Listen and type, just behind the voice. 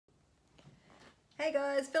Hey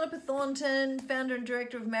guys, Philipa Thornton, founder and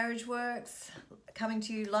director of Marriage Works, coming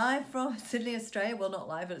to you live from Sydney, Australia. Well, not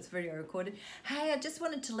live, but it's video recorded. Hey, I just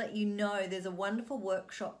wanted to let you know there's a wonderful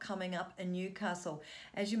workshop coming up in Newcastle.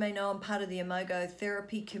 As you may know, I'm part of the Imago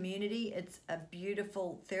therapy community. It's a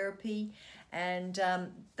beautiful therapy, and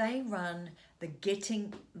they run the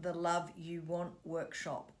Getting the Love You Want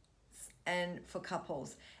workshop and for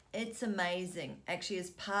couples. It's amazing. Actually,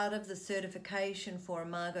 as part of the certification for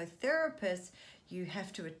Imago therapists, you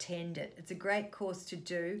have to attend it. It's a great course to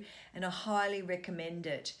do, and I highly recommend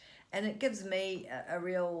it. And it gives me a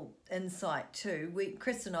real insight too.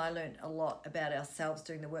 Chris and I learned a lot about ourselves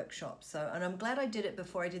during the workshop. And I'm glad I did it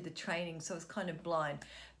before I did the training, so I was kind of blind.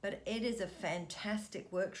 But it is a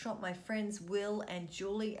fantastic workshop. My friends Will and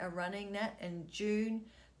Julie are running that in June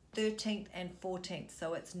 13th and 14th,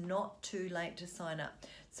 so it's not too late to sign up.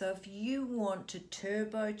 So if you want to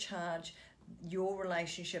turbocharge your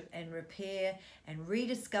relationship and repair and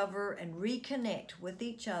rediscover and reconnect with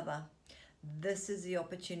each other, this is the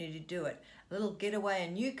opportunity to do it. A little getaway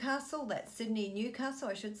in Newcastle, that's Sydney, Newcastle,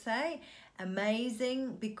 I should say.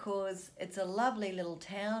 Amazing, because it's a lovely little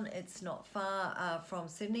town. It's not far from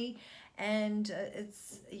Sydney, and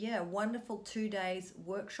it's a wonderful 2 days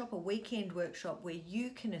workshop, a weekend workshop where you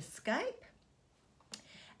can escape.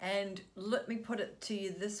 And let me put it to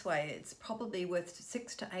you this way, it's probably worth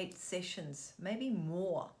 6 to 8 sessions, maybe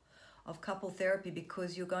more, of couple therapy,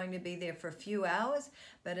 because you're going to be there for a few hours.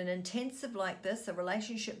 But an intensive like this, a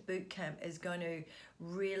relationship boot camp, is going to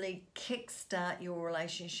really kickstart your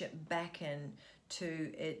relationship back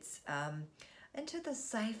into into the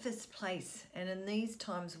safest place. And in these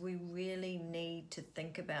times, we really need to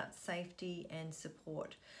think about safety and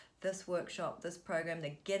support. This workshop, this program,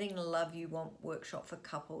 the Getting the Love You Want workshop for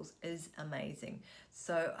couples, is amazing.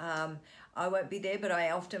 So I won't be there, but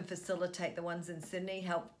I often facilitate the ones in Sydney,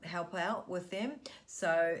 help out with them.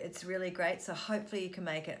 So it's really great. So hopefully you can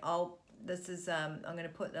make it. I'm going to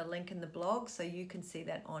put a link in the blog so you can see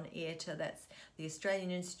that on air. That's the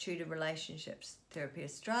Australian Institute of Relationship Therapy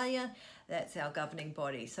Australia. That's our governing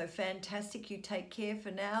body. So fantastic. You take care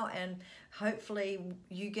for now, and hopefully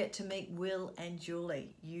you get to meet Will and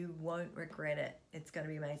Julie. You won't regret it. It's going to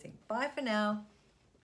be amazing. Bye for now.